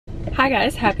Hi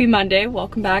guys, happy Monday.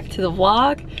 Welcome back to the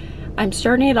vlog. I'm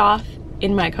starting it off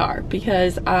in my car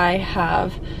because I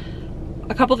have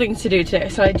a couple things to do today.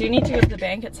 So I do need to go to the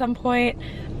bank at some point.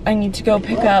 I need to go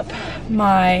pick up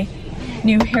my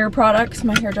new hair products.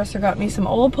 My hairdresser got me some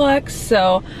Olaplex,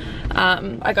 so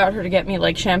I got her to get me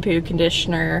like shampoo,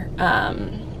 conditioner,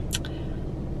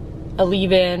 a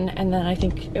leave-in, and then I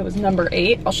think it was number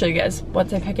 8. I'll show you guys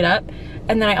once I pick it up.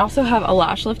 And then I also have a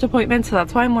lash lift appointment, so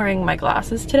that's why I'm wearing my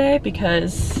glasses today,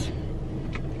 because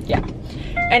yeah.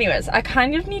 Anyways, I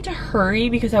kind of need to hurry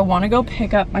because I want to go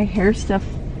pick up my hair stuff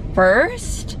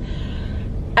first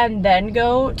and then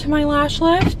go to my lash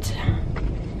lift.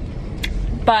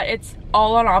 But it's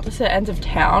all on opposite ends of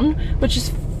town, which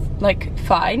is like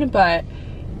fine, but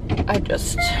I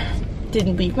just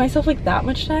didn't leave myself like that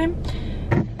much time.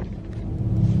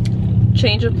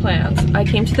 Change of plans. I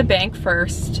came to the bank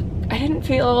first. I didn't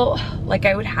feel like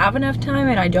I would have enough time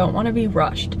and I don't want to be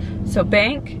rushed. So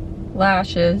bank,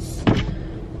 lashes,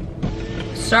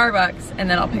 Starbucks, and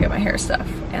then I'll pick up my hair stuff.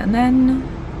 And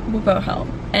then we'll go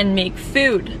home and make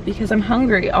food because I'm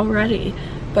hungry already.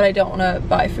 But I don't want to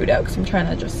buy food out because I'm trying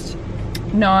to just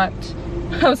not,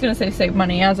 I was going to say save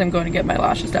money as I'm going to get my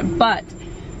lashes done. But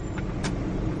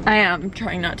I am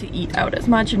trying not to eat out as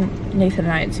much, and Nathan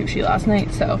and I had sushi last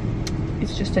night, so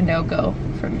it's just a no-go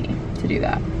for me to do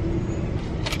that.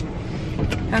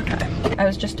 Okay, I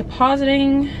was just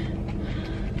depositing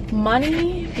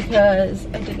money because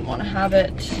I didn't want to have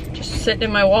it just sitting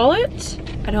in my wallet.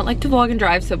 I don't like to vlog and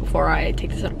drive, so before I take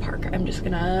this out of park, I'm just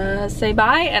gonna say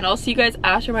bye, and I'll see you guys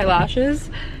after my lashes.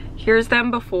 Here's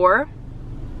them before,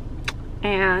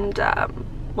 and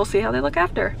we'll see how they look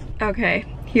after. Okay,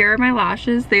 here are my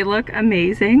lashes. They look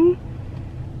amazing.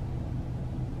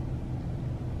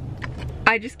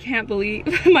 I just can't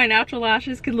believe my natural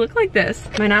lashes could look like this.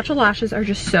 My natural lashes are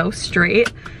just so straight.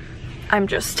 I'm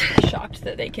just shocked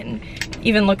that they can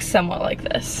even look somewhat like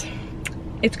this.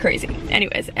 It's crazy.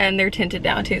 Anyways, and they're tinted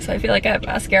down too, so I feel like I have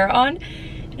mascara on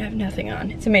and I have nothing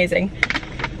on. It's amazing.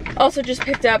 Also just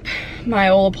picked up my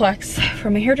Olaplex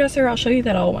from my hairdresser. I'll show you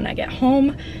that all when I get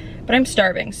home, but I'm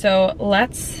starving, so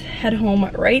let's head home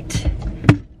right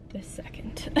this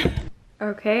second.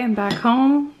 Okay, I'm back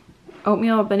home.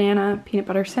 Oatmeal, banana, peanut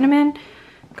butter, cinnamon,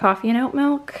 coffee and oat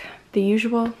milk, the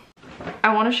usual.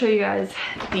 I want to show you guys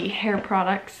the hair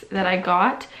products that I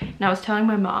got. And I was telling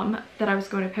my mom that I was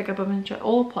going to pick up a bunch of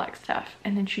Olaplex stuff,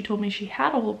 and then she told me she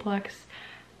had Olaplex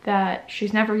that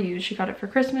she's never used. She got it for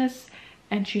Christmas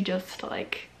and she just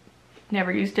like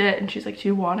never used it, and she's like, do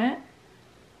you want it?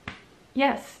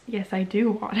 Yes, I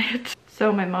do want it.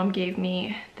 So my mom gave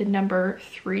me the number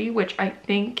 3, which I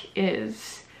think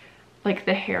is like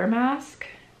the hair mask.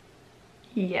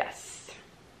 Yes.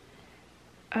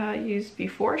 Used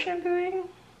before shampooing.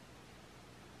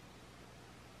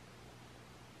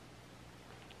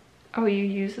 Oh, you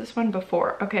use this one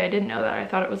before. Okay, I didn't know that. I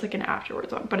thought it was like an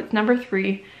afterwards one, but it's number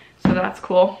 3, so that's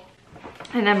cool.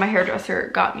 And then my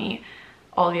hairdresser got me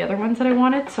all the other ones that I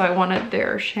wanted. So I wanted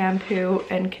their shampoo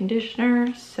and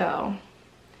conditioner. So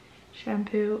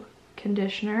shampoo,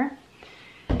 conditioner.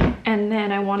 And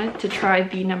then I wanted to try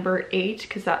the number 8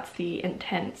 because that's the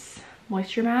intense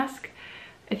moisture mask.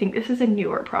 I think this is a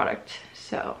newer product,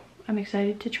 so I'm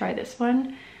excited to try this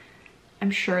one.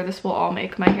 I'm sure this will all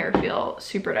make my hair feel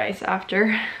super nice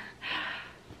after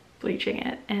bleaching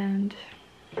it and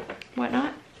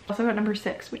whatnot. Also got number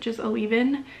 6, which is a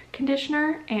leave-in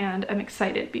conditioner, and I'm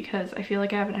excited because I feel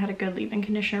like I haven't had a good leave-in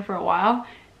conditioner for a while,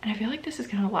 and I feel like this is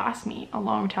gonna last me a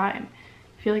long time.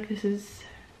 I feel like this is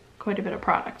quite a bit of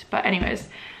product. But anyways,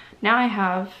 now I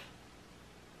have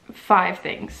 5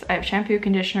 things. I have shampoo,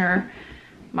 conditioner,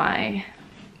 my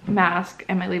mask,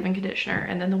 and my leave-in conditioner,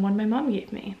 and then the one my mom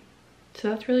gave me. So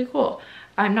that's really cool.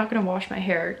 I'm not gonna wash my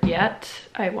hair yet.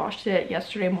 I washed it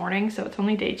yesterday morning, so it's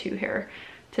only day 2 hair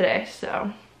today,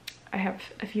 so I have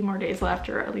a few more days left,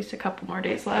 or at least a couple more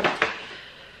days left.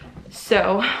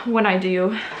 So when I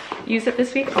do use it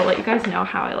this week, I'll let you guys know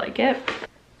how I like it.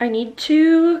 I need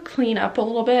to clean up a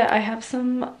little bit. I have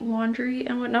some laundry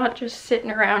and whatnot just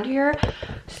sitting around here.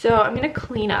 So I'm gonna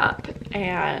clean up,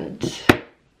 and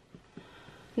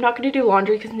I'm not gonna do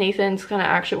laundry because Nathan's gonna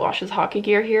actually wash his hockey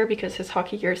gear here because his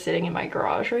hockey gear is sitting in my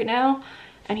garage right now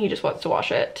and he just wants to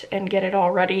wash it and get it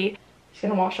all ready. He's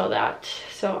gonna wash all that,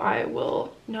 so I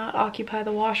will not occupy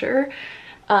the washer.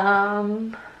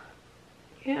 Yeah,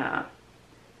 I'm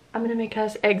gonna make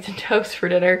us eggs and toast for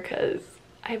dinner because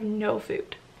I have no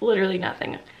food. Literally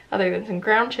nothing other than some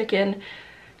ground chicken,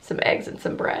 some eggs, and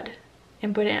some bread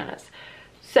and bananas.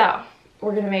 So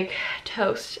we're gonna make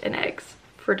toast and eggs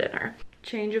for dinner.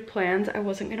 Change of plans. I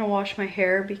wasn't gonna wash my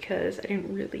hair because I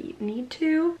didn't really need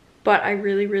to, but I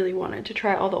really wanted to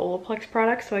try all the Olaplex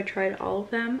products, so I tried all of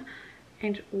them,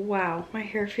 and wow, my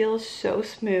hair feels so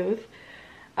smooth.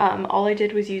 All I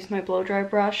did was use my blow dry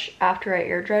brush after I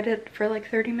air dried it for like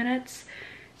 30 minutes.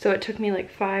 So it took me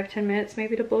like 5-10 minutes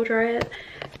maybe to blow dry it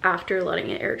after letting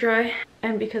it air dry.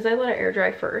 And because I let it air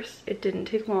dry first, it didn't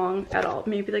take long at all,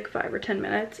 maybe like 5 or 10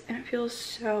 minutes, and it feels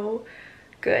so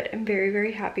good. I'm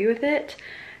very happy with it.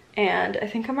 And I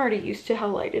think I'm already used to how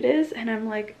light it is, and I'm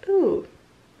like, ooh,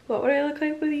 what would I look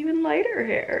like with even lighter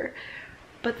hair?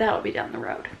 But that'll be down the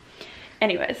road.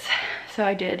 Anyways, so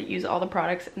I did use all the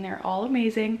products and they're all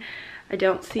amazing. I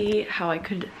don't see how I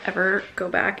could ever go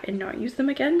back and not use them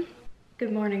again.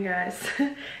 Good morning, guys.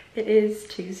 It is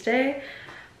Tuesday.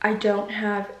 I don't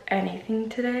have anything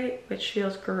today, which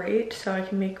feels great, so I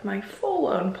can make my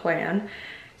full-on plan.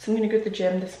 So I'm gonna go to the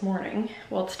gym this morning.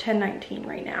 Well, it's 10:19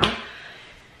 right now.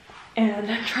 And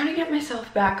I'm trying to get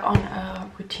myself back on a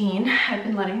routine. I've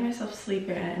been letting myself sleep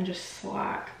in and just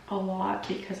slack a lot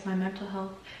because my mental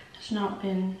health has not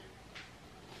been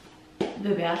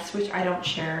the best, which I don't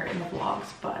share in the vlogs,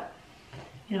 but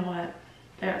you know what?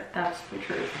 That's the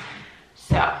truth.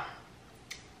 So,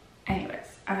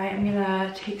 anyways, I am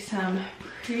gonna take some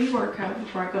pre-workout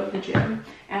before I go to the gym,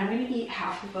 and I'm gonna eat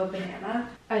half of a banana.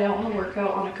 I don't want to work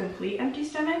out on a complete empty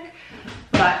stomach,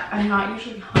 but I'm not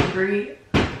usually hungry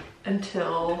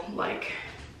until like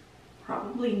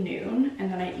probably noon,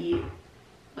 and then I eat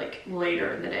like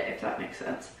later in the day, if that makes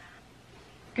sense.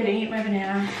 Gonna eat my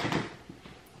banana,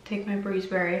 take my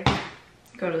breezeberry,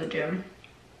 go to the gym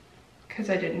because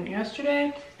I didn't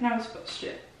yesterday and I was supposed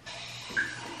to.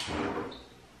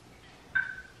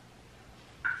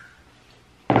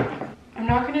 I'm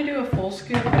not gonna do a full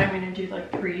scoop, but I'm gonna do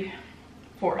like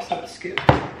 3/4 of a scoop.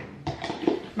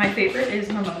 My favorite is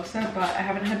mimosa, but I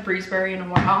haven't had breezeberry in a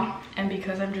while, and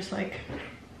because I'm just like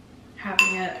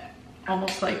having it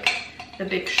almost like a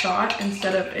big shot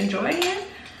instead of enjoying it,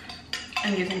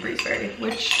 I'm using breezeberry,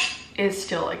 which is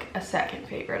still like a second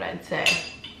favorite, I'd say.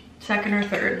 Second or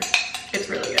third, it's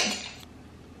really good.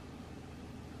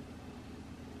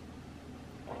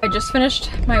 I just finished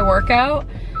my workout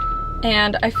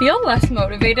and I feel less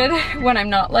motivated when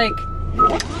I'm not like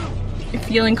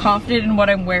feeling confident in what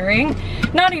I'm wearing.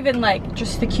 Not even like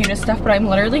just the cutest stuff, but I'm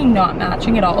literally not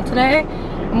matching at all today.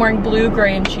 I'm wearing blue,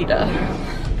 gray, and cheetah.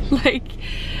 Like,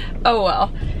 oh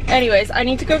well. Anyways, I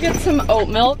need to go get some oat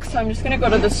milk, so I'm just gonna go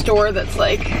to the store that's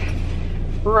like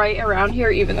right around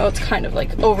here, even though it's kind of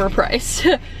like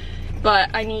overpriced. But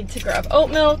I need to grab oat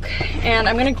milk, and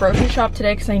I'm gonna grocery shop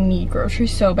today because I need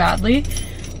groceries so badly.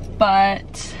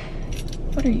 But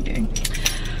what are you doing?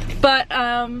 But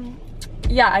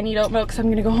yeah, I need oat milk, so I'm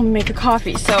gonna go home and make a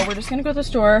coffee. So we're just gonna go to the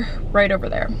store right over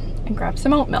there and grab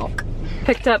some oat milk.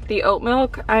 Picked up the oat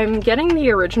milk. I'm getting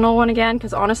the original one again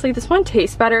because honestly this one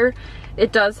tastes better.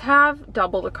 It does have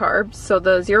double the carbs, so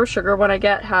the 0 sugar one I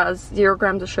get has 0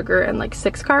 grams of sugar and like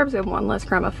 6 carbs and 1 less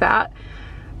gram of fat.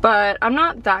 But I'm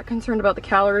not that concerned about the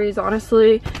calories,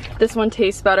 honestly. This one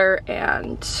tastes better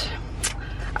and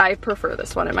I prefer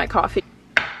this one in my coffee.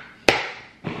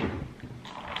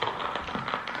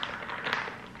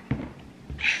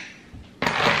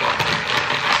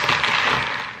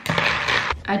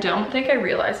 I don't think I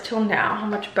realized till now how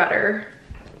much better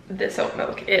this oat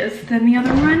milk is than the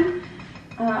other one.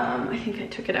 I think I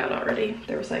took it out already,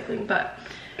 the recycling, but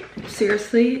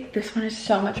seriously, this one is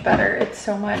so much better. It's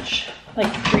so much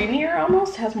like creamier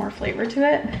almost, has more flavor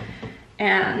to it,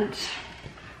 and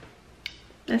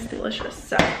it's delicious.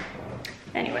 So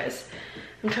anyways,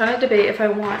 I'm trying to debate if I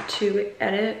want to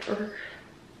edit or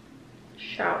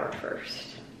shower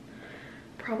first.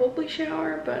 Probably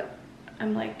shower, but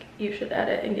I'm like, you should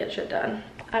edit and get shit done.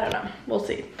 I don't know, we'll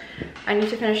see. I need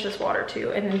to finish this water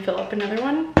too and then fill up another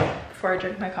one before I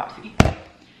drink my coffee.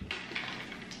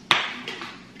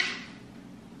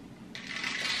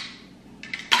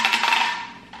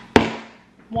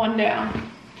 One down.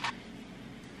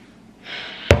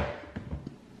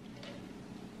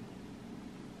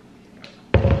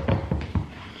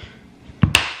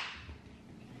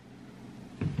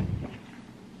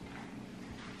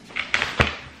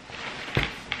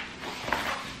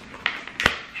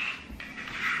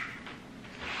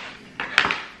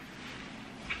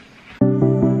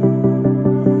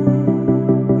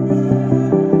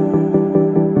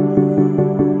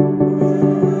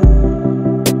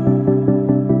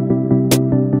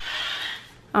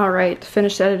 Alright,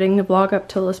 finished editing the vlog up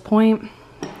till this point.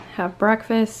 Have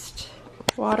breakfast,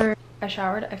 water. I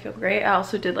showered, I feel great. I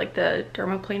also did like the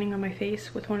dermaplaning on my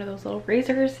face with one of those little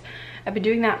razors. I've been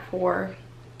doing that for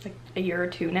like a year or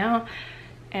two now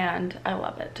and I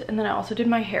love it. And then I also did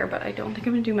my hair, but I don't think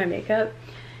I'm gonna do my makeup.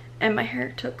 And my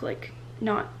hair took like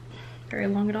not very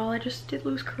long at all. I just did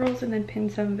loose curls and then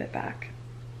pinned some of it back.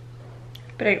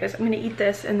 But anyways, I'm gonna eat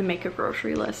this and then make a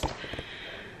grocery list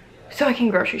so I can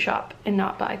grocery shop and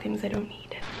not buy things I don't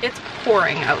need. It's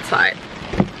pouring outside.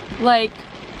 Like,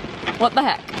 what the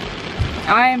heck?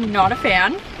 I am not a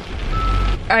fan.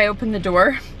 I opened the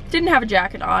door, didn't have a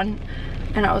jacket on,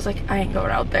 and I was like, I ain't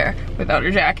going out there without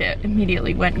a jacket.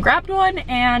 Immediately went and grabbed one,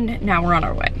 and now we're on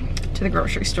our way to the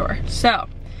grocery store. So,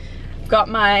 got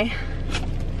my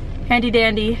handy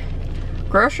dandy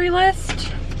grocery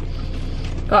list,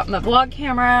 got my vlog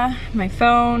camera, my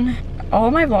phone.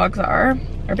 All my vlogs are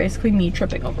basically me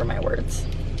tripping over my words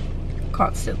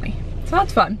constantly. So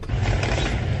that's fun.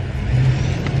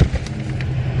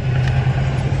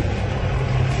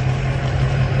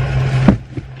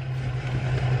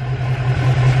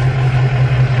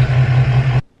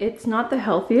 It's not the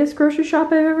healthiest grocery shop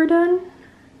I've ever done,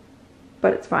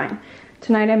 but it's fine.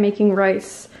 Tonight I'm making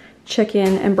rice,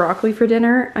 chicken, and broccoli for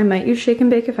dinner. I might use shake and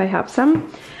bake if I have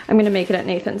some. I'm gonna make it at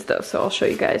Nathan's though, so I'll show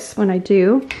you guys when I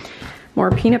do.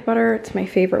 More peanut butter, it's my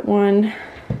favorite one.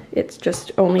 It's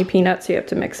just only peanuts, so you have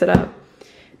to mix it up.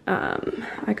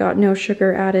 I got no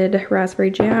sugar added raspberry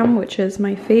jam, which is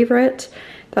my favorite.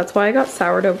 That's why I got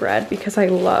sourdough bread, because I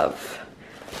love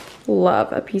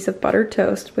a piece of buttered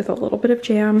toast with a little bit of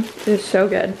jam. It is so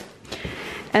good.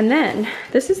 And then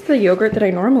this is the yogurt that I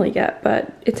normally get,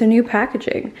 but it's a new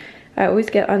packaging. I always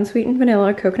get unsweetened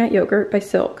vanilla coconut yogurt by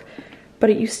Silk, but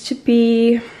it used to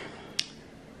be,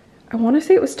 I want to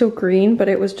say it was still green, but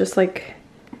it was just like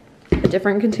a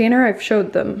different container. I've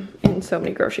showed them in so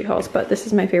many grocery hauls, but this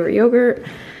is my favorite yogurt.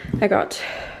 I got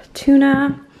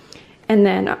tuna, and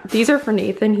then these are for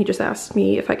Nathan. He just asked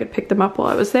me if I could pick them up while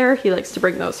I was there. He likes to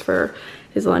bring those for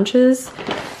his lunches.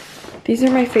 These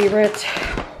are my favorite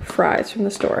fries from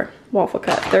the store, waffle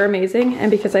cut. They're amazing, and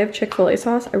because I have Chick-fil-A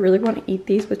sauce, I really want to eat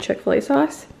these with Chick-fil-A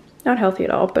sauce. Not healthy at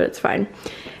all, but it's fine.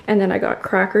 And then I got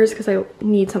crackers because I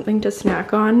need something to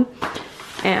snack on,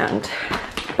 and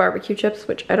barbecue chips,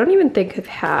 which I don't even think I've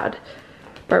had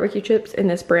barbecue chips in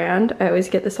this brand. I always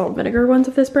get the salt and vinegar ones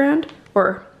of this brand,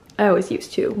 or I always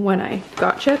used to when I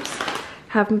got chips.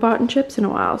 Haven't bought in chips in a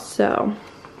while, so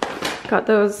got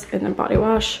those, and then body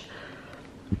wash.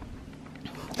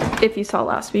 If you saw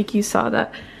last week, you saw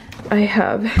that I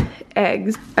have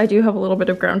eggs. I do have a little bit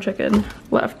of ground chicken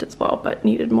left as well, but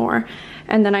needed more.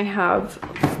 And then I have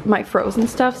my frozen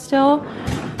stuff still.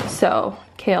 So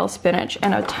kale, spinach,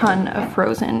 and a ton of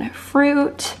frozen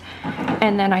fruit.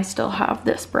 And then I still have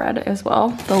this bread as well,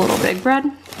 the little big bread.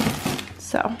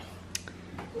 So,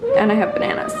 and I have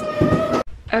bananas.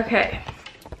 Okay,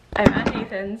 I'm at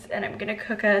Nathan's and I'm gonna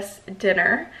cook us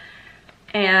dinner.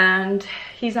 And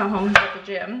he's not home, he's at the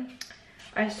gym.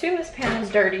 I assume this pan is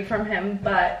dirty from him,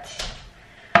 but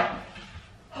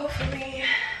hopefully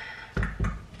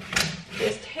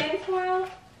this tin foil.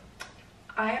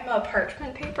 I am a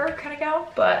parchment paper kind of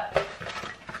gal, but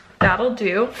that'll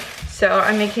do. So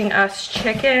I'm making us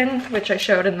chicken, which I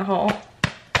showed in the haul,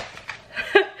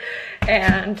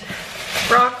 and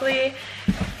broccoli.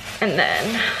 And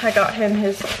then I got him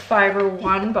his Fiber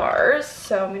One bars,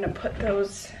 so I'm gonna put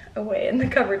those away in the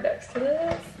cupboard next to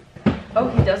this. Oh,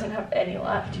 he doesn't have any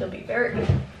left. He'll be very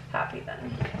happy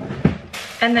then.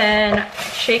 And then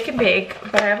shake and bake,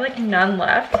 but I have like none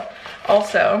left.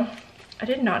 Also, I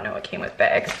did not know it came with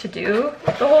bags to do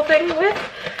the whole thing with,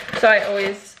 so I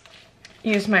always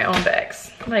use my own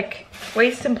bags. Like,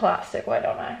 waste in plastic, why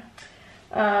don't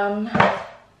I?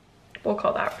 We'll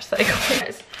call that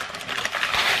recycling.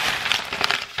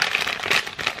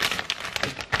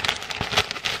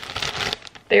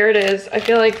 There it is. I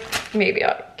feel like maybe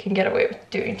I can get away with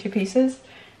doing 2 pieces.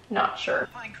 Not sure.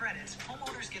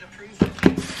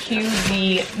 Cue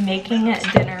the making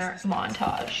dinner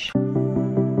montage.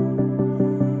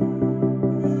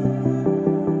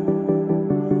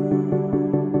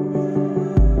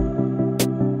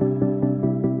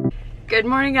 Good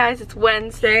morning, guys. It's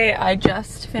Wednesday. I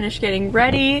just finished getting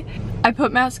ready. I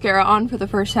put mascara on for the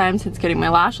first time since getting my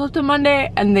lash lift on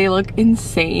Monday, and they look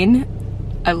insane.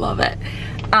 I love it.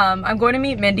 I'm going to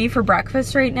meet Mindy for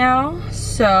breakfast right now,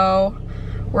 so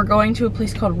we're going to a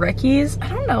place called Ricky's. I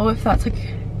don't know if that's like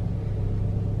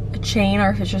a chain or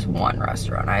if it's just one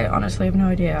restaurant. I honestly have no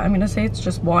idea. I'm gonna say it's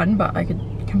just one, but I could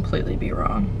completely be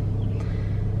wrong.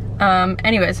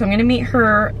 Anyway, so I'm gonna meet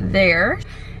her there.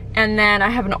 And then I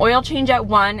have an oil change at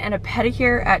 1 and a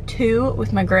pedicure at 2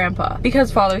 with my grandpa.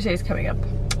 Because Father's Day is coming up,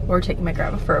 we're taking my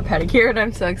grandpa for a pedicure and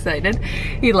I'm so excited.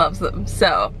 He loves them.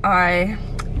 So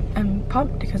I'm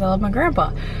pumped because I love my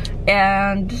grandpa.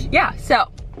 And yeah, so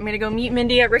I'm gonna go meet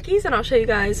Mindy at Ricky's and I'll show you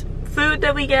guys food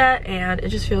that we get, and it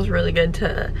just feels really good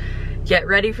to get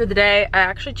ready for the day. I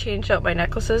actually changed out my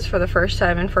necklaces for the first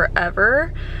time in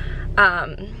forever.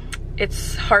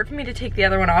 It's hard for me to take the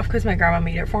other one off because my grandma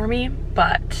made it for me,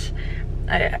 but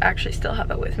I actually still have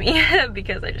it with me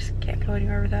because I just can't go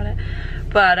anywhere without it.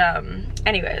 But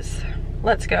anyways,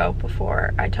 let's go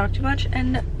before I talk too much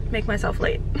and make myself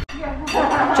late.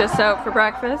 Just out for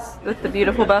breakfast with the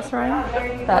beautiful bus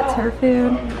ride. That's her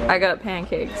food. I got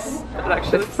pancakes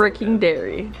with freaking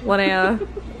dairy. Laneya,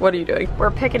 what are you doing? We're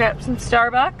picking up some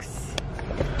Starbucks.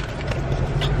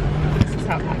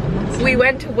 We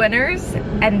went to Winners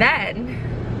and then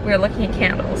we were looking at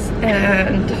candles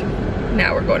and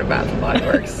now we're going to Bath & Body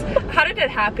Works. How did it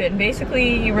happen?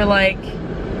 Basically, you were like,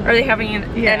 are they having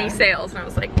any sales? And I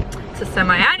was like, it's a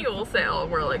semi-annual sale.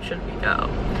 We're like, should we go?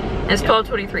 And it's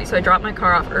 12:23, so I dropped my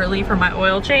car off early for my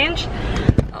oil change.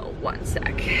 Oh, one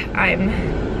sec.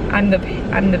 I'm the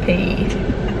payee.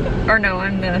 Or no,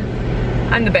 I'm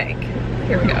the bank.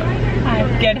 Here we go. Hi,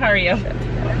 good, how are you?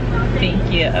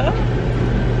 Thank you.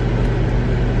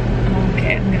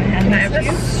 Okay, I'm gonna hand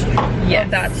this to you. Yeah,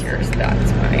 that's yours,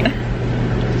 that's mine.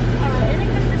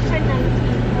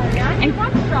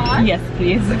 Yes,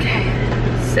 please. Okay,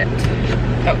 sit.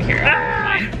 Oh, here.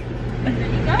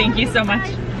 Thank you so much.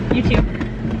 You too.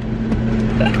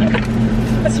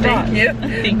 Thank you.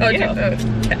 Thank you.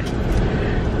 Okay.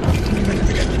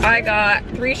 I got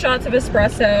 3 shots of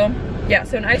espresso. Yeah,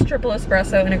 so an iced triple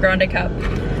espresso in a grande cup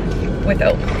with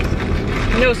oat.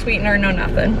 No sweetener, no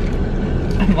nothing.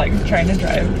 I'm like trying to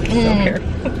drive. Don't care.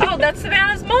 Oh, that's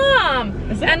Savannah's mom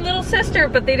and little sister,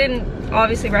 but they didn't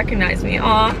obviously recognize me.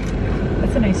 Aw.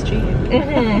 That's a nice Jeep.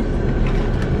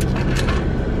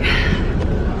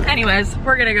 Anyways,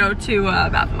 we're gonna go to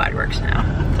Bath & Body Works now.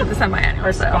 This is my annual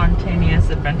Our sale. spontaneous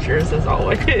adventures as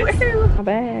always. My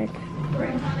bag.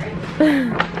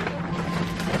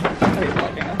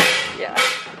 Yeah.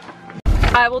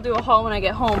 I will do a haul when I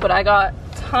get home, but I got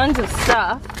tons of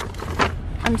stuff.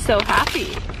 I'm so happy.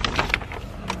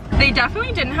 They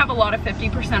definitely didn't have a lot of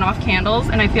 50% off candles,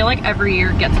 and I feel like every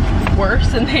year it gets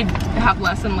worse and they have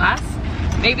less and less.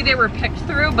 Maybe they were picked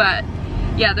through, but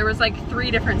yeah, there was like 3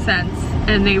 different scents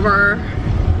and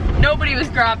nobody was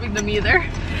grabbing them either.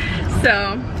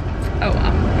 So, oh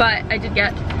well. But I did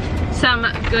get some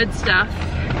good stuff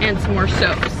and some more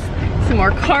soaps. Some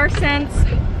more car scents.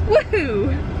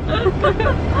 Woohoo!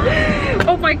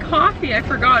 Oh, my coffee, I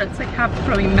forgot. It's like half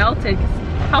probably melted.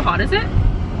 How hot is it?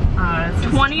 It's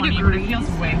 20 degrees. It feels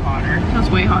way hotter. It feels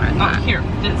way hotter than that. Here,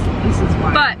 this is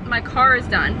why. But my car is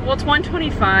done. Well, it's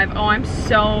 1:25. Oh, I'm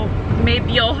so,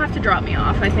 maybe you'll have to drop me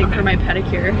off, I think, for my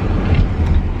pedicure.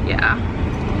 Yeah.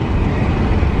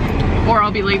 Or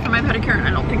I'll be late for my pedicure and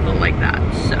I don't think they'll like that,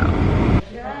 so.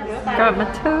 Got my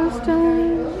toes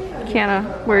done. Kiana,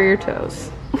 where are your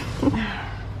toes?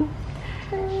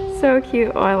 So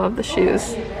cute. Oh, I love the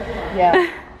shoes. Yeah,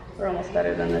 they're almost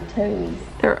better than the toes.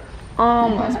 They're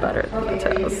almost better than the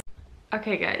toes.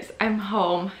 Okay guys, I'm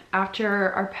home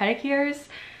after our pedicures.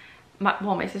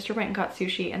 My sister went and got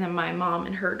sushi, and then my mom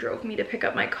and her drove me to pick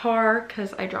up my car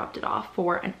because I dropped it off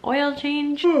for an oil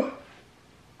change.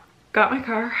 Got my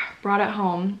car, brought it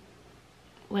home,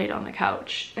 laid on the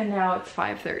couch, and now it's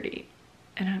 5:30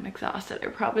 and I'm exhausted. I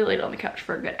probably laid on the couch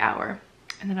for a good hour,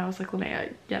 and then I was like,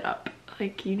 Laneya, get up.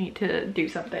 Like, you need to do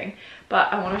something.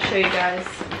 But I want to show you guys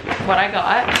what I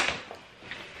got.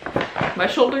 My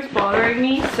shoulder's bothering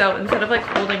me, so instead of like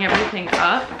holding everything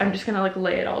up, I'm just gonna like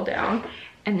lay it all down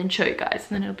and then show you guys,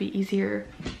 and then it'll be easier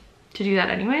to do that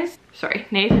anyways. Sorry,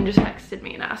 Nathan just texted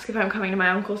me and asked if I'm coming to my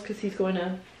uncle's because he's going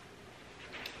to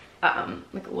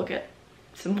like look at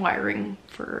some wiring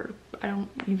for, I don't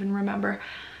even remember,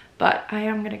 but I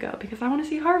am gonna go because I want to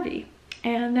see Harvey,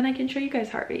 and then I can show you guys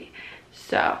Harvey.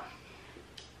 So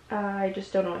I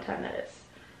just don't know what time that is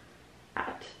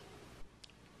at.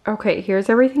 Okay, here's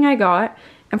everything I got,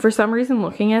 and for some reason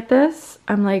looking at this,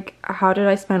 I'm like, how did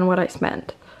I spend what I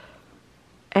spent?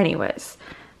 Anyways,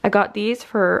 I got these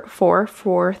for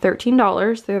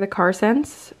 $13. They're the car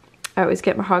scents. I always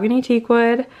get mahogany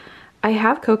teakwood. I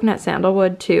have coconut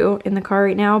sandalwood too in the car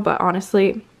right now, but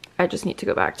honestly, I just need to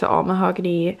go back to all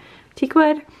mahogany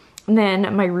teakwood. And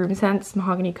then my room scents,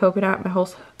 mahogany coconut. My whole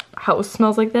house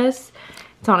smells like this.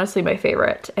 It's honestly my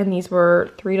favorite. And these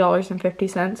were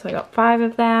 $3.50, so I got 5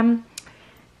 of them.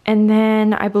 And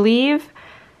then I believe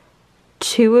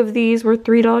 2 of these were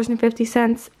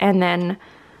 $3.50, and then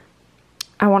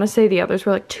I want to say the others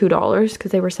were like $2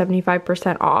 because they were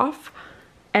 75% off.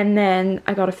 And then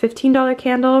I got a $15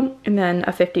 candle and then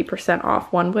a 50%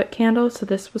 off 1-wick candle. So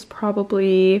this was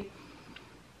probably,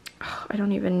 I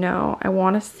don't even know, I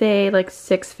want to say like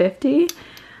 $6.50.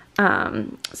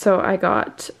 So I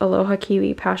got Aloha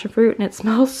Kiwi Passion Fruit, and it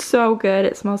smells so good.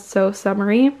 It smells so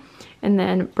summery. And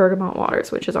then Bergamot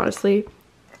Waters, which is honestly,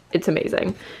 it's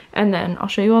amazing. And then I'll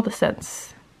show you all the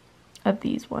scents of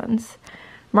these ones.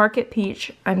 Market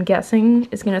Peach, I'm guessing,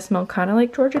 is gonna smell kind of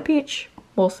like Georgia Peach.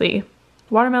 We'll see.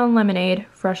 Watermelon Lemonade,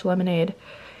 fresh lemonade.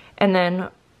 And then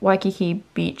Waikiki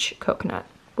Beach Coconut,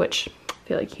 which I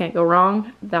feel like can't go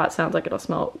wrong. That sounds like it'll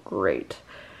smell great.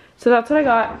 So that's what I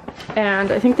got,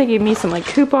 and I think they gave me some like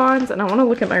coupons, and I want to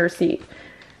look at my receipt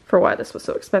for why this was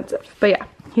so expensive. But yeah,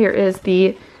 here is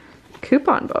the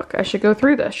coupon book. I should go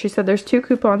through this. She said there's 2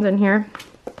 coupons in here,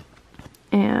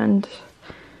 and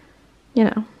you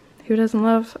know, who doesn't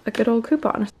love a good old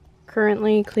coupon?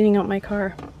 Currently cleaning out my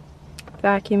car,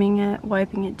 vacuuming it,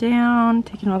 wiping it down,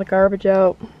 taking all the garbage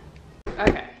out.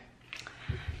 Okay,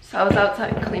 so I was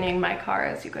outside cleaning my car,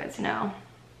 as you guys know.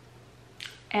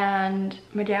 And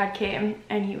my dad came,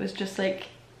 and he was just like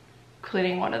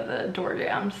cleaning one of the door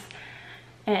jambs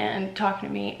and talking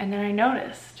to me, and then I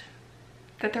noticed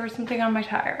that there was something on my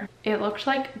tire. It looked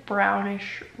like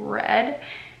brownish red,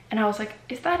 and I was like,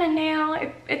 is that a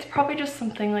nail? It's probably just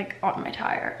something like on my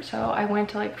tire. So I went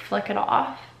to like flick it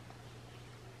off,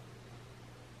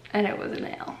 and it was a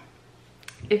nail.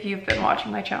 If you've been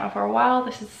watching my channel for a while,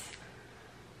 this is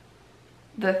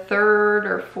the 3rd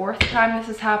or 4th time this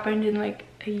has happened in like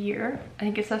a year. I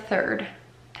think it's the 3rd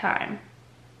time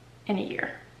in a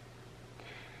year.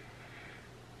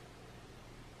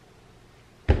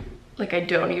 Like, I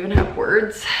don't even have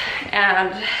words,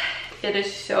 and it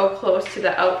is so close to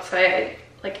the outside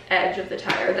like edge of the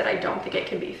tire that I don't think it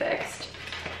can be fixed.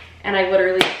 And I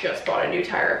literally just bought a new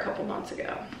tire a couple months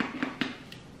ago.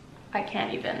 I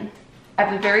can't even. I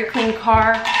have a very clean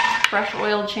car, fresh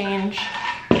oil change,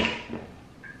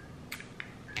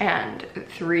 and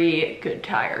 3 good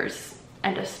tires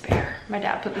and a spare. My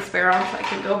dad put the spare on so I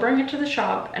could go bring it to the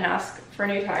shop and ask for a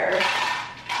new tire,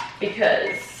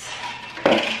 because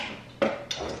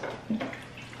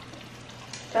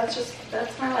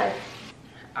that's my life.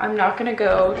 I'm not gonna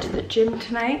go to the gym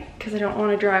tonight because I don't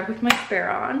want to drive with my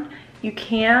spare on. You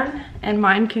can, and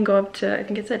mine can go up to, I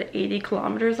think it said 80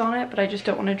 kilometers on it, but I just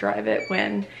don't want to drive it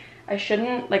when I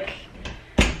shouldn't. Like,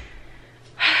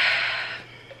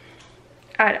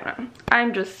 I don't know.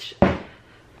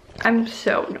 I'm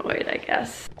so annoyed, I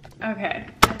guess. Okay,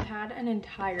 I've had an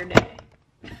entire day.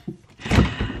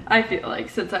 I feel like,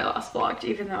 since I last vlogged,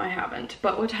 even though I haven't.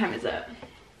 But what time is it?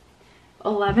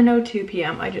 11:02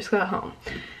 p.m. I just got home.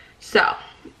 So,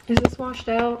 is this washed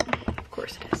out? Of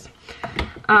course it is.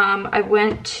 I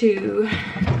went to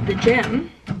the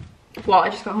gym. Well, I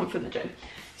just got home from the gym.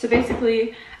 So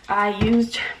basically, I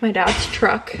used my dad's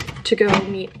truck to go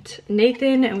meet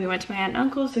Nathan, and we went to my aunt and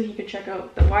uncle so he could check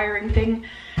out the wiring thing.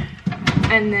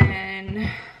 And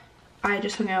then I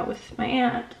just hung out with my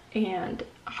aunt and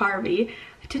Harvey.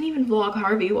 I didn't even vlog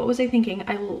Harvey. What was I thinking?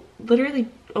 I literally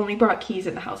only brought keys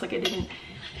in the house. Like, I didn't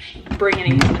bring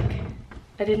anything. Like,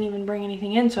 I didn't even bring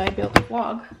anything in so I'd be able to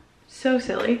vlog. So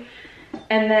silly.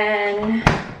 And then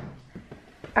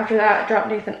after that, I dropped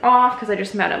Nathan off because I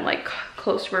just met him like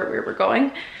close to where we were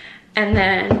going. And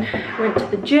then went to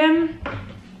the gym,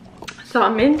 saw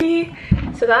Mindy,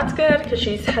 so that's good because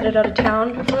she's headed out of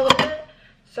town for a little bit.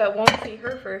 So I won't see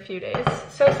her for a few days.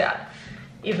 So sad,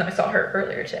 even though I saw her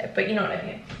earlier today, but you know what I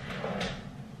mean.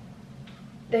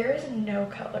 There is no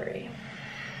cutlery.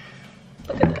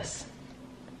 Look at this.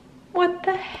 What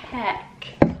the heck?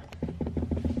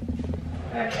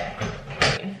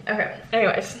 Okay,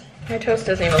 anyways, my toast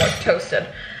doesn't even look toasted.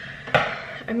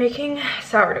 I'm making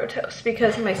sourdough toast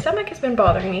because my stomach has been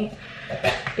bothering me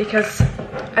because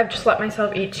I've just let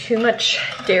myself eat too much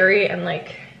dairy and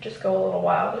like just go a little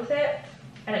wild with it,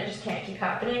 and it just can't keep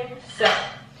happening. So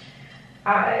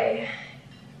I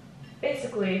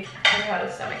basically had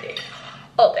a stomach ache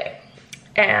all day,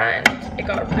 and it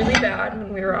got really bad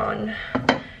when we were on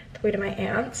the way to my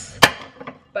aunt's,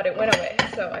 but it went away,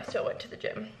 so I still went to the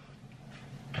gym.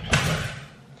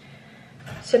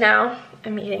 So now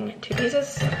I'm eating 2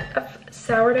 pieces of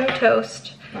sourdough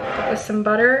toast with some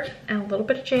butter and a little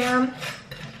bit of jam,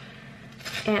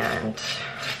 and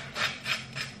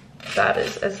that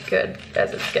is as good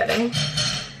as it's getting.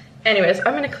 Anyways,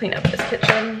 I'm gonna clean up this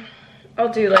kitchen. I'll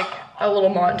do like a little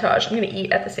montage. I'm gonna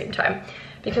eat at the same time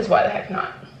because why the heck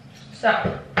not?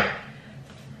 So,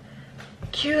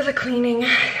 cue the cleaning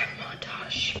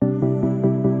montage.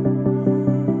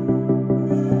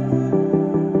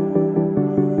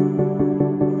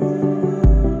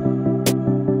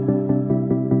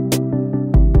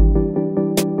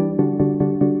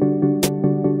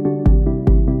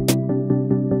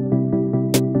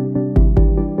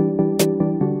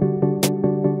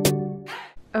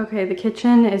 Okay, the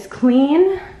kitchen is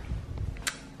clean.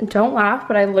 Don't laugh,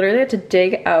 but I literally had to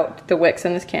dig out the wicks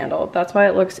in this candle. That's why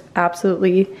it looks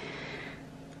absolutely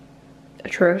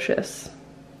atrocious.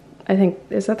 I think,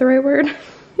 is that the right word?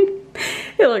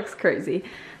 It looks crazy.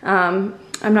 I'm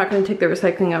not gonna take the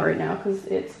recycling out right now because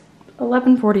it's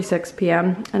 11:46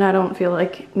 p.m. and I don't feel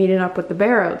like meeting up with the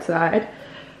bear outside.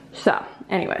 So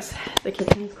anyways, the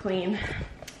kitchen's clean.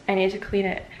 I need to clean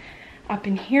it up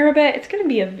in here a bit. It's gonna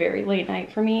be a very late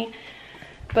night for me,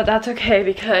 but that's okay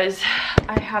because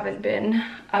I haven't been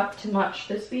up to much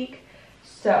this week.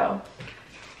 So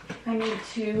I need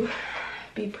to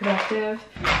be productive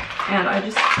and I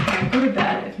just can't go to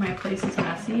bed if my place is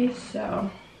messy. So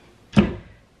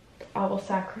I will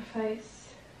sacrifice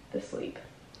the sleep.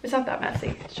 It's not that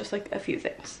messy. It's just like a few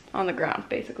things on the ground,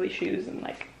 basically shoes and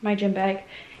like my gym bag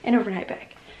and overnight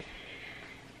bag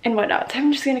and whatnot.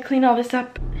 I'm just gonna clean all this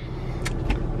up.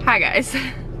 Hi guys.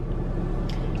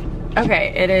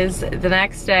 Okay, it is the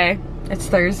next day. It's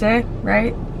Thursday,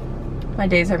 right? My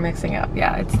days are mixing up.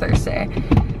 Yeah, it's Thursday.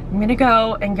 I'm gonna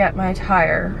go and get my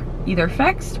tire either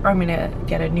fixed or I'm gonna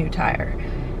get a new tire.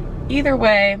 Either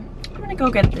way, I'm gonna go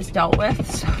get this dealt with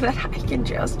so that I can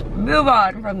just move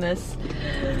on from this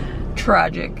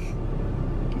tragic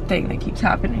thing that keeps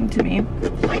happening to me.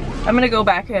 I'm gonna go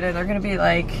back in and they're gonna be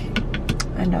like,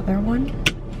 another one?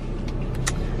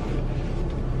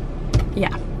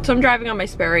 Yeah, so I'm driving on my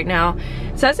spare right now.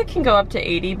 It says it can go up to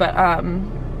 80, but I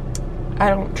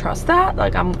don't trust that.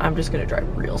 Like I'm just gonna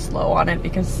drive real slow on it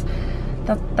because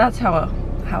that's how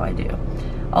I do.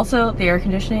 Also, the air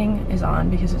conditioning is on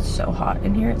because it's so hot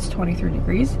in here. It's 23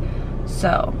 degrees.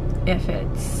 So if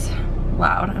it's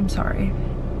loud, I'm sorry.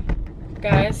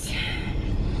 Guys,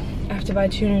 I have to buy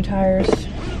 2 new tires.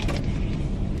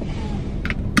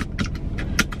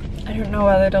 I don't know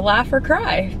whether to laugh or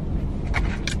cry.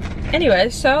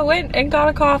 Anyways, so I went and got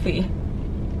a coffee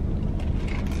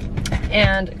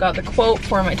and got the quote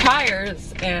for my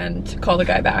tires and called the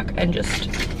guy back and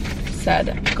just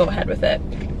said, go ahead with it.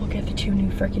 We'll get the 2 new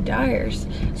freaking tires.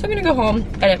 So I'm gonna go home,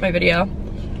 edit my video,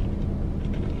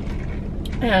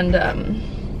 and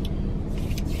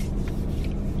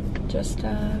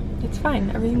it's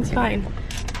fine, everything's fine.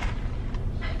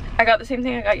 I got the same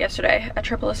thing I got yesterday, a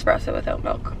triple espresso without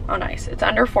milk on ice. It's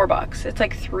under $4. It's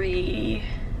like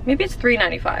maybe it's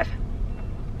 $3.95.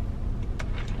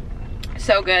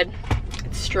 So good.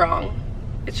 It's strong.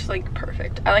 It's just like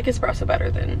perfect. I like espresso better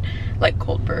than like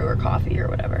cold brew or coffee or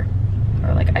whatever.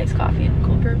 Or like iced coffee and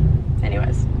cold brew.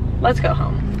 Anyways, let's go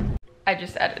home. I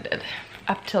just edited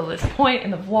up till this point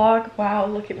in the vlog. Wow,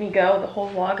 look at me go. The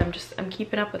whole vlog, I'm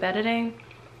keeping up with editing.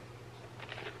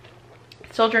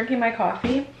 Still drinking my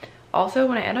coffee. Also,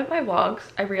 when I edit my vlogs,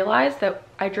 I realize that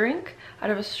I drink out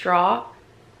of a straw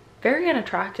very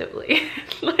unattractively.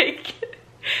 Like,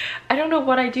 I don't know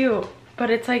what I do, but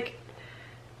it's like,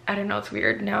 I don't know, it's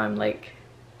weird. Now I'm like,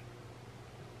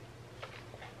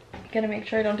 gonna make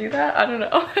sure I don't do that. I don't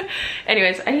know.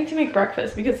 Anyways, I need to make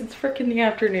breakfast because it's freaking the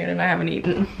afternoon and I haven't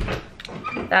eaten.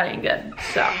 That ain't good.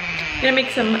 So, I'm gonna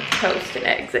make some toast and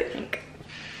eggs, I think.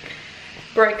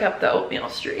 Break up the oatmeal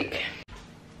streak.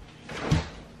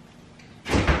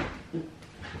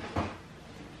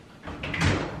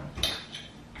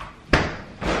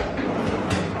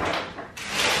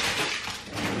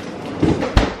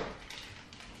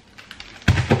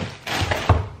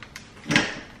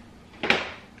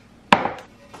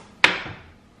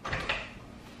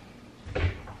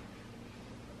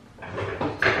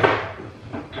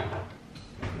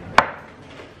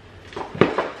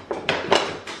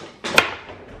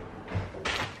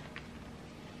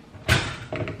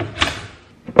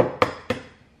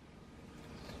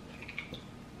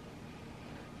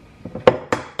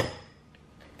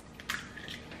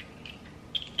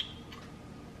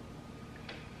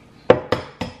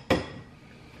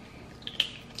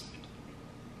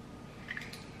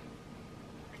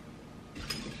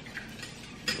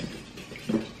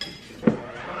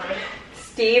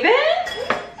 Steven?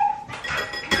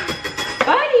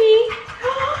 Buddy?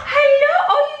 Hello!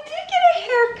 Oh, you did get a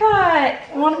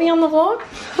haircut! You want to be on the vlog?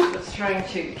 I was trying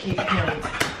to keep him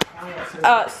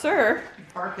quiet. Sir?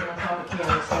 Barking on top of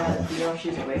Cannon's head. Do you know if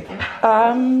she's awake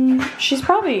yet? She's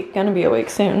probably gonna be awake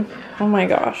soon. Oh my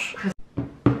gosh.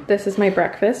 This is my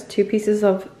breakfast. 2 pieces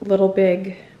of Little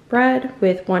Big bread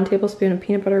with 1 tablespoon of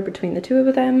peanut butter between the 2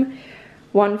 of them,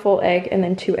 1 full egg, and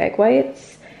then 2 egg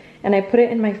whites. And I put it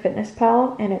in my Fitness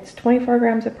Pal, and it's 24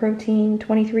 grams of protein,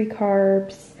 23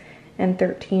 carbs, and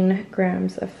 13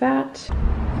 grams of fat.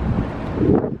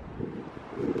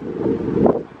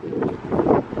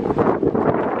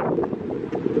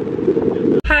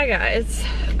 Hi guys,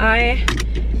 I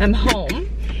am home.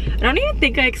 don't even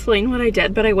think I explained what I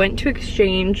did, but I went to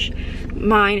exchange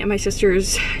mine and my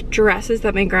sister's dresses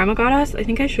that my grandma got us. I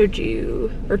think I showed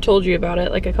you or told you about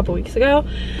it like a couple weeks ago,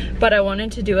 but I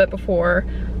wanted to do it before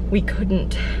we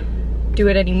couldn't do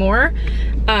it anymore.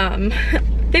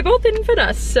 They both didn't fit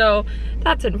us, so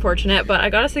that's unfortunate, but I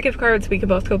got us a gift card so we could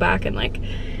both go back and like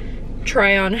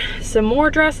try on some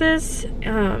more dresses.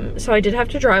 So I did have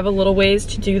to drive a little ways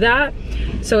to do that.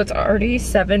 So it's already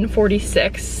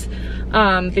 7:46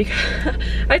 because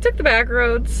I took the back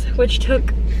roads, which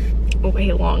took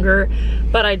way longer,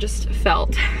 but I just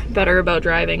felt better about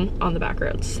driving on the back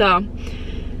roads. So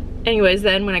anyways,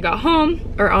 then when I got home,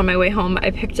 or on my way home,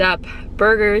 I picked up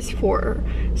burgers for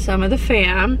some of the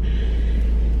fam.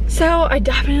 So I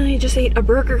definitely just ate a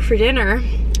burger for dinner.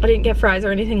 I didn't get fries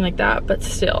or anything like that, but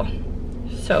still,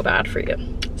 so bad for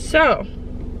you. So,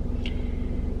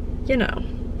 you know,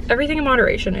 everything in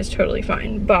moderation is totally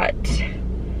fine, but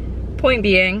point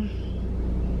being,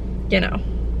 you know,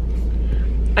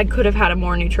 I could have had a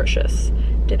more nutritious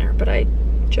dinner, but I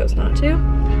chose not to.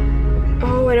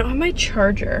 Oh, I don't have my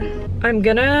charger. I'm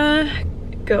gonna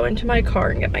go into my car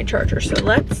and get my charger, so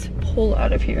let's pull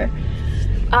out of here.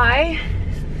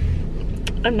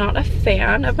 I'm not a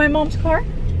fan of my mom's car.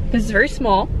 This is very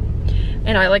small,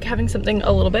 and I like having something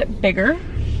a little bit bigger.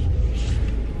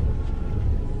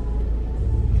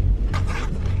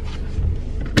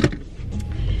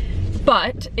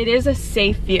 But it is a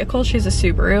safe vehicle. She has a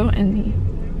Subaru,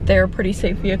 and they're pretty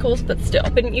safe vehicles, but still.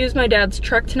 I couldn't use my dad's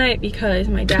truck tonight because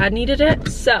my dad needed it,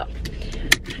 so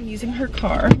I'm using her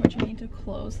car, which I need to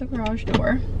close the garage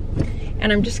door.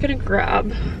 And I'm just gonna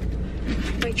grab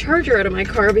my charger out of my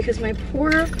car because my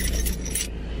poor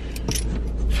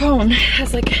phone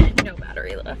has like no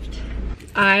battery left.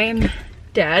 I'm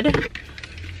dead.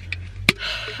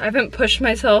 I haven't pushed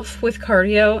myself with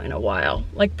cardio in a while,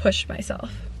 like pushed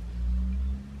myself.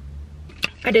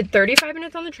 I did 35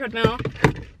 minutes on the treadmill,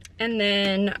 and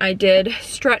then I did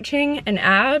stretching and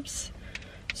abs.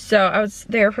 So I was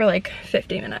there for like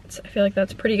 50 minutes. I feel like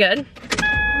that's pretty good.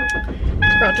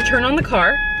 Forgot to turn on the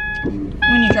car.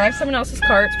 When you drive someone else's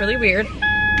car, it's really weird,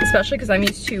 especially because I'm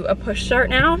used to a push start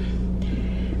now.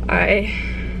 I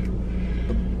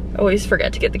always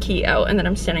forget to get the key out, and then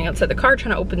I'm standing outside the car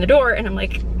trying to open the door, and I'm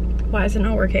like, why is it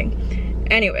not working?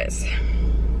 Anyways,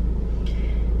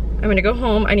 I'm gonna go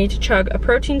home. I need to chug a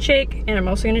protein shake, and I'm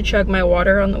also gonna chug my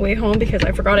water on the way home because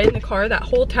I forgot it in the car that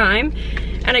whole time,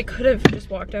 and I could have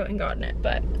just walked out and gotten it,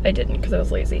 but I didn't because I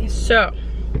was lazy. So,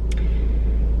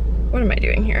 what am I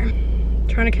doing here?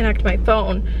 Trying to connect my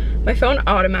phone. My phone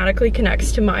automatically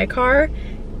connects to my car,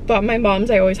 but my mom's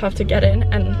I always have to get in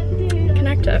and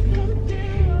connect it.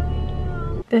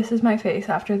 This is my face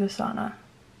after the sauna.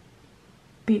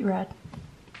 Beet red.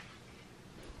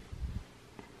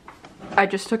 I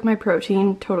just took my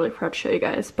protein, totally forgot to show you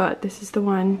guys, but this is the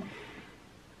one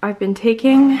I've been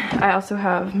taking. I also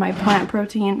have my plant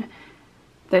protein.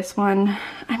 This one,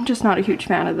 I'm just not a huge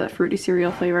fan of the fruity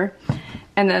cereal flavor.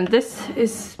 And then this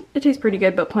is, it tastes pretty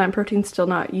good, but plant protein's still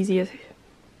not easy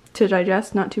to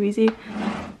digest, not too easy.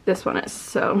 This one is,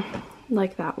 so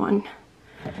like that one.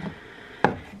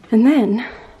 And then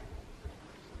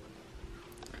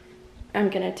I'm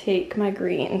gonna take my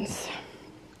greens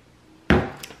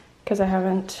because I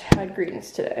haven't had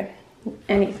greens today.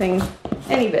 Anything,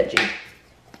 any veggie.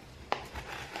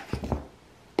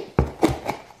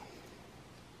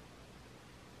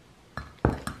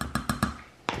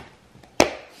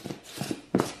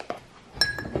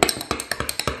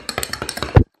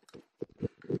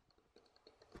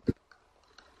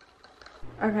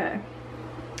 Okay.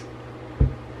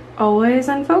 Always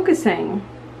unfocusing.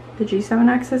 The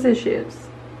G7X has issues.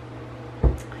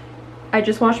 I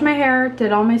just washed my hair,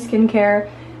 did all my skincare.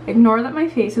 Ignore that my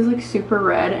face is like super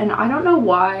red, and I don't know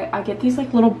why I get these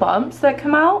like little bumps that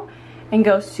come out and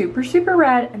go super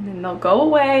red, and then they'll go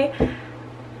away.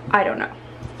 I don't know.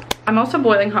 I'm also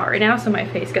boiling hot right now, so my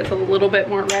face gets a little bit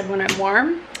more red when I'm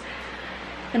warm.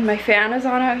 And my fan is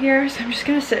on out here, so I'm just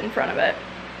gonna sit in front of it.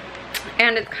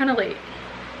 And it's kind of late.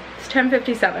 It's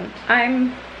 10:57.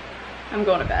 I'm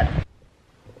going to bed.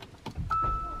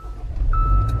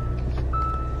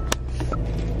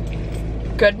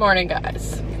 Good morning,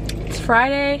 guys. It's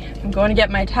Friday. I'm going to get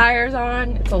my tires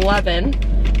on. It's 11.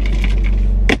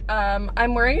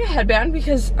 I'm wearing a headband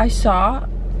because I saw,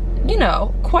 you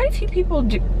know, quite a few people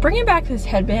bringing back this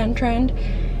headband trend,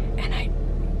 and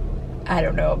I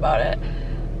don't know about it.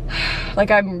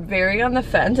 Like, I'm very on the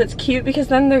fence. It's cute because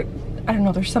then I don't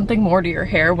know, there's something more to your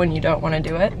hair when you don't want to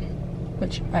do it,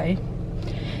 which I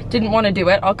didn't want to do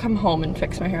it. I'll come home and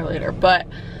fix my hair later, but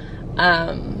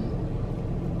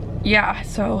yeah,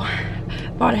 so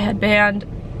bought a headband.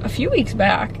 a few weeks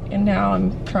back, and now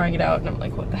I'm trying it out and I'm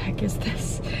like, what the heck is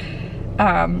this?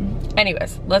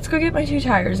 Anyways, let's go get my 2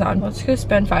 tires on. Let's go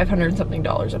spend $500 something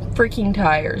on freaking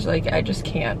tires. Like, I just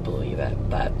can't believe it,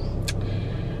 but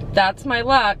that's my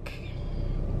luck.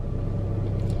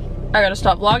 I gotta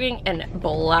stop vlogging and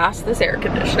blast this air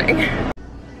conditioning.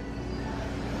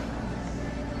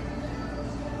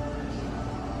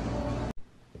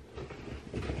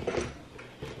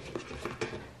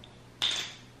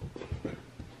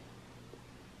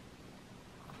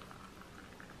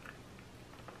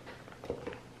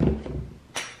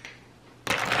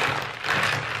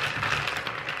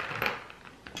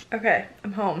 Okay,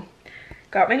 I'm home.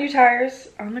 Got my new tires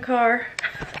on the car.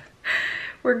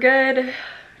 We're good.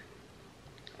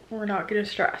 We're not gonna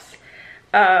stress.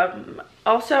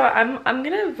 Also, I'm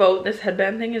gonna vote this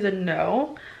headband thing as a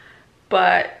no,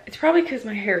 but it's probably because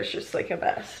my hair is just like a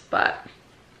mess, but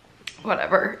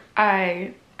whatever.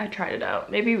 I tried it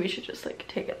out. Maybe we should just like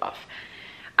take it off.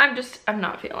 I'm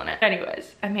not feeling it.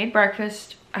 Anyways, I made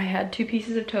breakfast. I had 2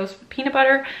 pieces of toast with peanut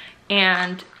butter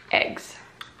and eggs.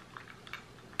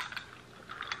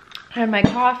 I had my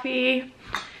coffee.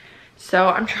 So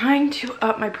I'm trying to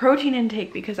up my protein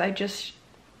intake because I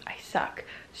suck.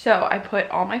 So I put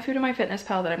all my food in my fitness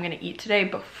pal that I'm gonna eat today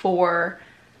before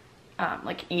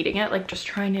like eating it, like just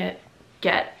trying to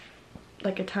get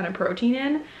like a ton of protein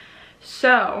in.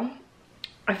 So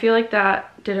I feel like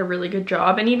that did a really good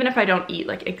job. And even if I don't eat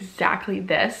like exactly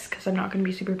this, because I'm not gonna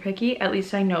be super picky, at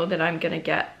least I know that I'm gonna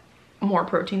get more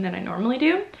protein than I normally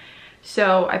do.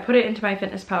 So I put it into my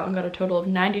fitness pal and got a total of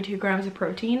 92 grams of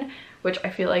protein, which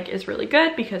I feel like is really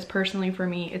good because personally for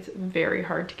me, it's very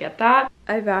hard to get that.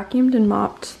 I vacuumed and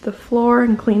mopped the floor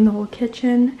and cleaned the whole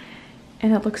kitchen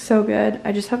and it looks so good.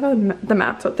 I just have the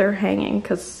mats out there hanging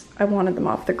because I wanted them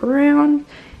off the ground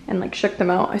and like shook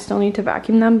them out. I still need to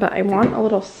vacuum them, but I want a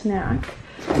little snack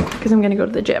because I'm gonna go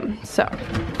to the gym. So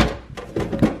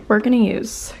we're gonna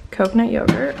use coconut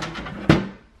yogurt.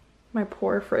 My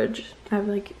poor fridge. I have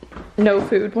like no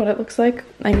food, what it looks like.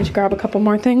 I need to grab a couple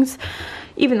more things.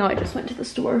 Even though I just went to the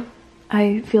store,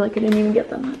 I feel like I didn't even get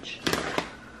that much.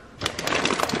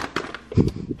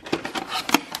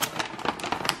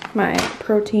 My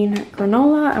protein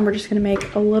granola, and we're just gonna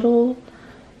make a little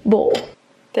bowl.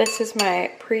 This is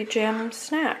my pre-gym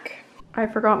snack. I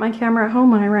forgot my camera at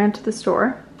home when I ran to the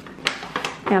store,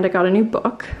 and I got a new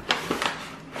book.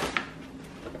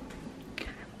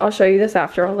 I'll show you this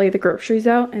after. I'll lay the groceries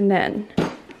out and then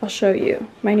I'll show you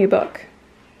my new book.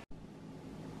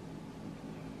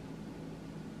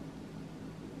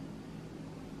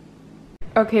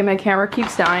 Okay, my camera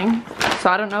keeps dying,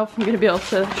 so I don't know if I'm gonna be able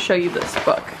to show you this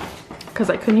book because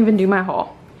I couldn't even do my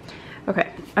haul. Okay,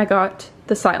 I got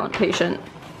The Silent Patient.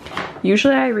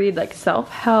 Usually I read like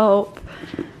self-help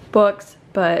books,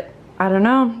 but I don't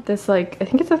know, this like, I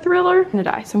think it's a thriller. I'm gonna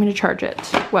die, so I'm gonna charge it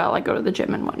while I go to the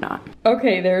gym and whatnot.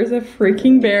 Okay, there's a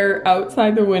freaking bear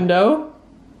outside the window.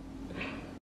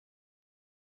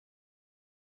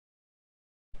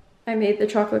 I made the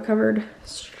chocolate covered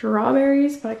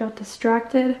strawberries, but I got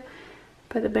distracted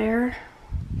by the bear.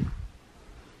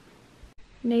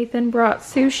 Nathan brought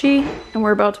sushi, and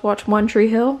we're about to watch One Tree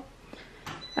Hill.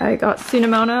 I got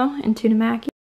Tsunamono and tuna maki.